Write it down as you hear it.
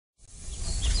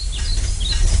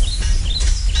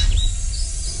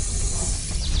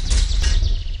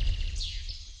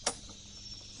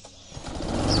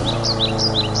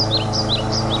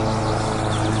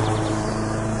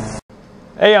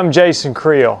Hey, I'm Jason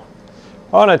Creel.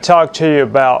 I want to talk to you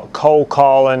about cold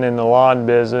calling in the lawn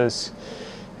business.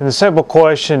 And the simple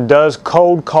question, does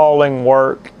cold calling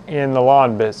work in the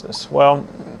lawn business? Well,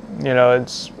 you know,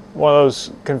 it's one of those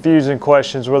confusing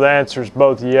questions where the answer is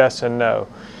both yes and no.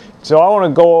 So I want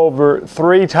to go over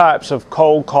 3 types of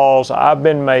cold calls I've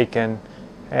been making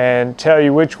and tell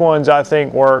you which ones I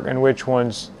think work and which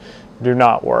ones do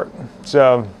not work.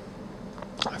 So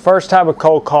first type of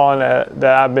cold calling that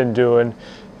I've been doing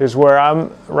is where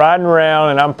I'm riding around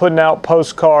and I'm putting out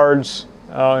postcards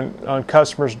on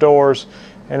customers' doors,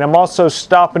 and I'm also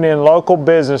stopping in local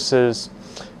businesses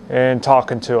and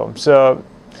talking to them. So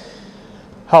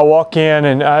I'll walk in,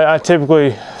 and I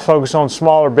typically focus on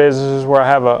smaller businesses where I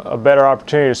have a better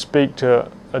opportunity to speak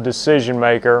to a decision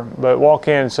maker, but walk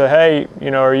in and say, hey,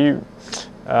 you know,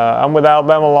 I'm with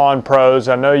Alabama Lawn Pros.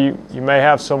 I know you may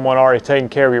have someone already taking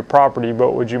care of your property,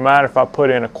 but would you mind if I put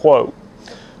in a quote?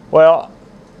 Well,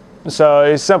 so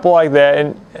it's simple like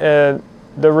that, and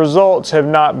the results have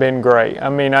not been great. I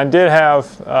mean, I did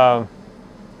have, I've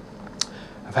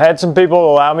had some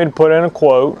people allow me to put in a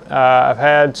quote. I've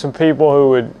had some people who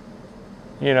would,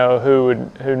 you know,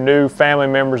 who knew family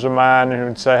members of mine and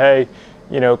would say, hey,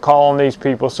 you know, call on these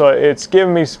people. So it's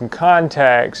given me some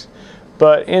contacts.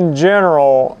 But in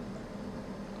general,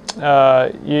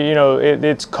 you know,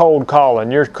 it's cold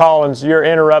calling. You're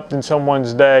interrupting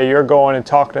someone's day. You're going and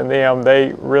talking to them.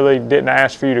 They really didn't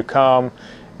ask for you to come.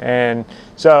 And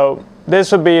so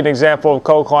this would be an example of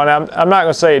cold calling. I'm not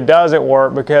going to say it doesn't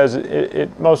work, because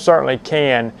it most certainly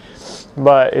can.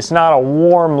 But it's not a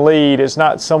warm lead. It's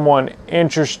not someone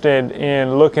interested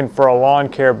in looking for a lawn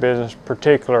care business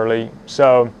particularly.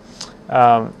 So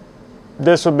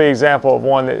this would be an example of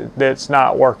one that's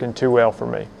not working too well for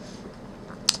me.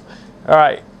 All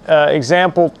right,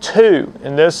 example 2,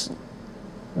 and this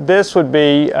would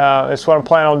be, it's what I'm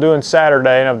planning on doing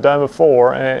Saturday, and I've done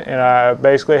before, and I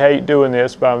basically hate doing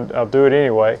this, but I'll do it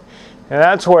anyway. And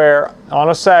that's where,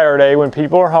 on a Saturday, when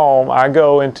people are home, I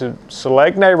go into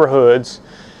select neighborhoods,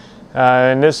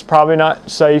 and this is probably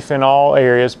not safe in all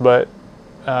areas, but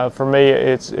for me,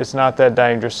 it's not that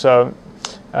dangerous. So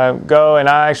go and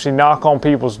I actually knock on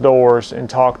people's doors and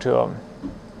talk to them.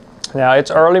 Now,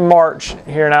 it's early March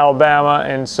here in Alabama,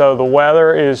 and so the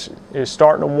weather is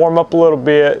starting to warm up a little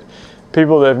bit.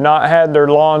 People that have not had their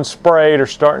lawns sprayed are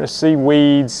starting to see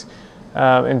weeds.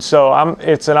 And so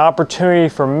it's an opportunity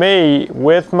for me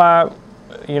with my,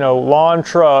 you know, lawn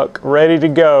truck ready to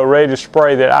go, ready to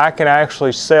spray, that I can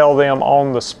actually sell them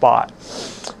on the spot.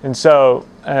 And so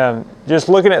just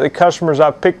looking at the customers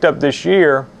I've picked up this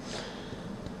year,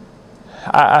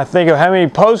 I think of how many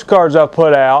postcards I've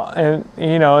put out, and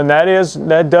you know, and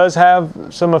that does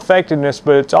have some effectiveness,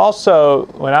 but it's also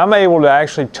when I'm able to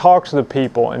actually talk to the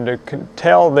people and to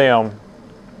tell them,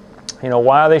 you know,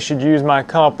 why they should use my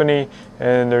company,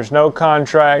 and there's no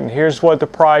contract, and here's what the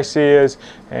price is,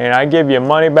 and I give you a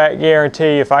money back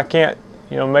guarantee. If I can't,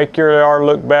 you know, make your yard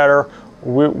look better,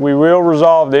 we will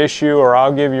resolve the issue, or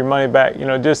I'll give your money back. You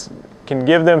know, just can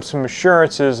give them some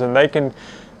assurances, and they can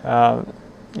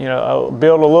you know,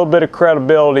 build a little bit of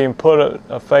credibility and put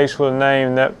a face with a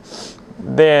name, that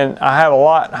then I have a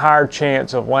lot higher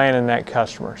chance of landing that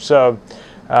customer. So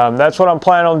that's what I'm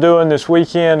planning on doing this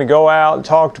weekend, to go out and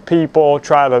talk to people,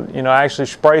 try to, you know, actually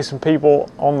spray some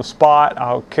people on the spot.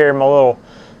 I'll carry my little,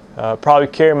 probably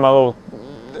carry my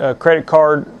little credit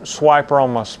card swiper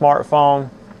on my smartphone,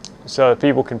 so that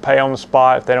people can pay on the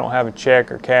spot. If they don't have a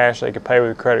check or cash, they can pay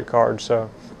with a credit card. So,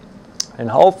 and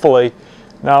hopefully,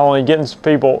 not only getting some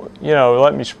people, you know,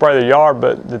 let me spray the yard,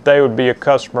 but that they would be a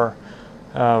customer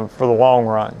for the long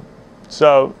run.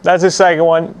 So that's the second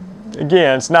one.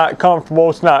 Again, it's not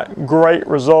comfortable, it's not great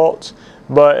results,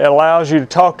 but it allows you to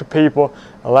talk to people,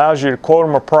 allows you to quote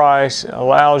them a price,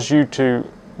 allows you to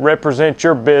represent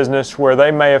your business where they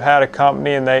may have had a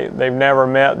company and they've never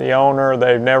met the owner,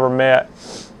 they've never met,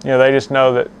 you know, they just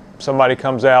know that somebody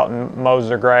comes out and mows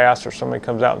their grass, or somebody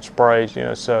comes out and sprays, you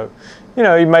know, so, you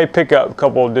know, you may pick up a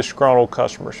couple of disgruntled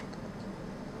customers.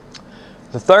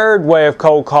 The third way of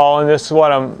cold calling, this is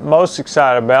what I'm most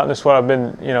excited about, and this is what I've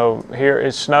been, you know, here.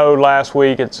 It snowed last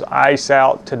week, it's ice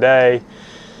out today,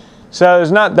 so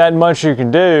there's not that much you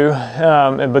can do,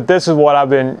 but this is what I've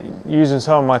been using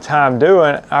some of my time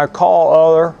doing. I call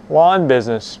other lawn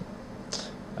business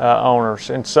owners,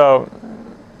 and so,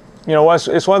 you know,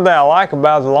 it's one thing I like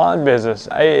about the lawn business.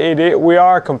 We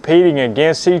are competing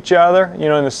against each other, you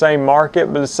know, in the same market,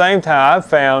 but at the same time, I've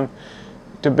found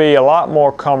to be a lot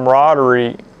more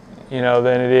camaraderie, you know,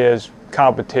 than it is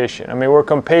competition. I mean, we're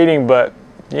competing, but,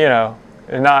 you know,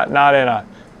 not in a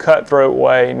cutthroat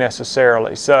way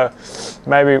necessarily. So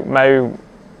maybe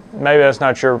maybe that's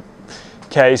not your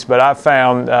case, but I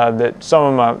found that some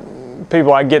of my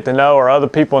people I get to know are other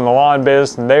people in the lawn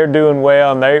business, and they're doing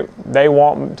well, and they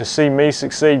want to see me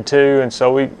succeed too, and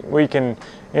so we can,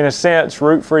 in a sense,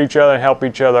 root for each other and help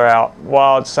each other out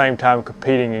while at the same time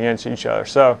competing against each other.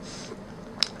 So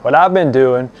what I've been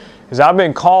doing is I've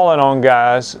been calling on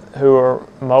guys who are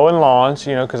mowing lawns,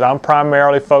 you know, because I'm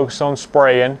primarily focused on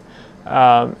spraying,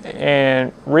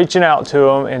 and reaching out to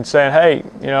them and saying, hey,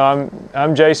 you know,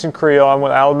 I'm Jason Creel, I'm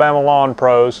with Alabama Lawn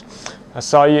Pros. I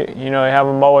saw you know, you have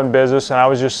a mowing business, and I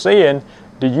was just seeing,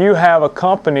 do you have a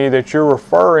company that you're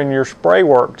referring your spray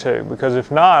work to? Because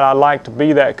if not, I'd like to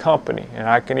be that company, and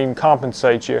I can even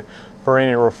compensate you for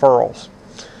any referrals.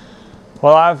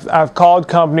 Well, I've called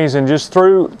companies, and just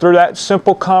through that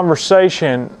simple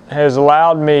conversation has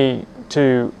allowed me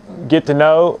to get to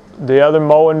know the other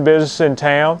mowing business in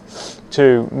town,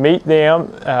 to meet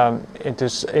them,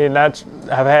 and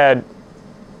I've had,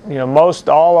 you know, most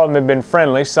all of them have been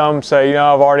friendly. Some say, you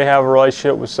know, I've already have a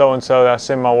relationship with so-and-so that I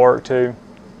send my work to.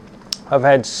 I've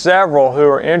had several who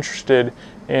are interested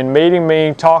in meeting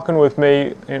me, talking with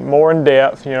me more in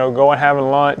depth, you know, going having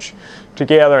lunch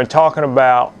together and talking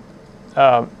about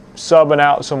subbing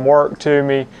out some work to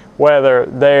me, whether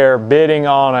they're bidding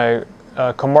on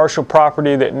a commercial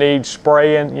property that needs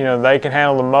spraying. You know, they can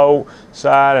handle the mow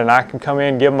side, and I can come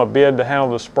in and give them a bid to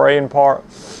handle the spraying part.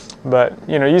 But,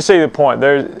 you know, you see the point.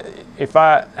 If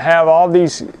I have all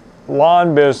these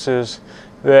lawn businesses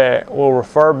that will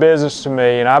refer business to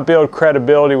me, and I build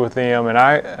credibility with them, and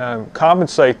I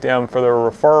compensate them for their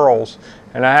referrals,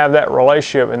 and I have that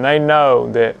relationship, and they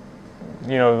know that,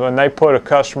 you know, when they put a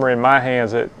customer in my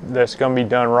hands, that's going to be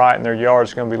done right, and their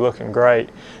yard's going to be looking great,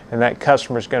 and that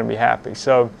customer's going to be happy.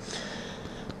 So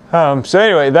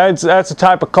anyway, that's the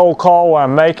type of cold call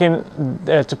I'm making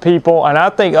to people. And I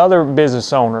think other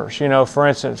business owners, you know, for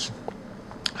instance,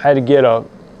 I had to get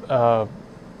a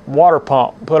water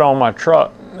pump put on my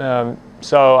truck.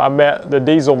 So I met the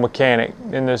diesel mechanic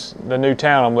in the new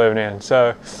town I'm living in.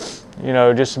 So, you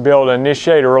know, just to be able to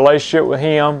initiate a relationship with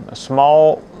him, a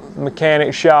small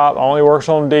mechanic shop, only works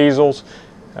on diesels,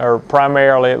 or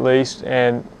primarily at least,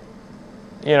 and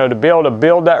you know, to be able to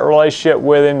build that relationship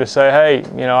with him, to say, hey,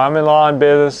 you know, I'm in lawn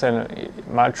business and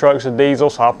my truck's a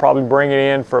diesel, so I'll probably bring it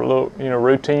in for a little, you know,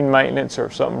 routine maintenance or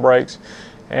if something breaks,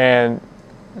 and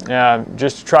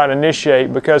just to try to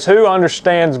initiate, because who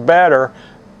understands better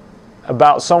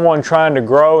about someone trying to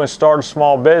grow and start a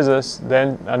small business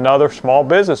than another small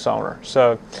business owner?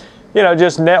 So, you know,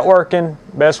 just networking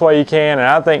best way you can, and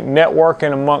I think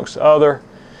networking amongst other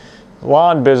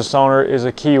lawn business owner is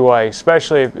a key way,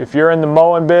 especially if you're in the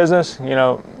mowing business. You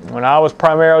know, when I was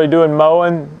primarily doing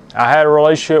mowing, I had a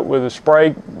relationship with a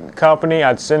spray company.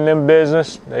 I'd send them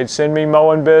business, they'd send me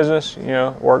mowing business. You know,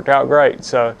 it worked out great.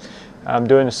 So I'm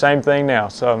doing the same thing now.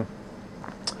 So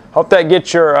hope that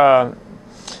gets your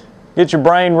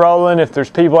brain rolling. If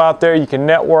there's people out there you can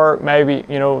network, maybe,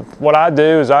 you know, what I do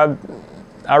is I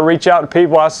reach out to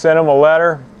people. I send them a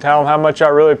letter, tell them how much I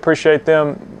really appreciate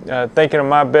them thinking of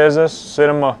my business, send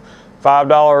them a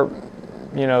 $5,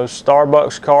 you know,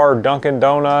 Starbucks card, or Dunkin'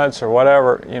 Donuts, or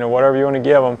whatever, you know, whatever you want to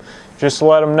give them, just to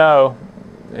let them know,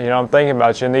 you know, I'm thinking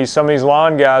about you. And some of these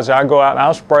lawn guys, I go out and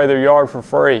I'll spray their yard for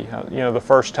free, you know, the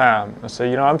first time. I say,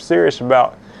 you know, I'm serious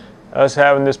about us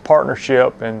having this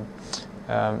partnership, and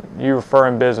you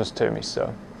referring business to me.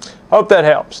 So hope that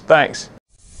helps. Thanks.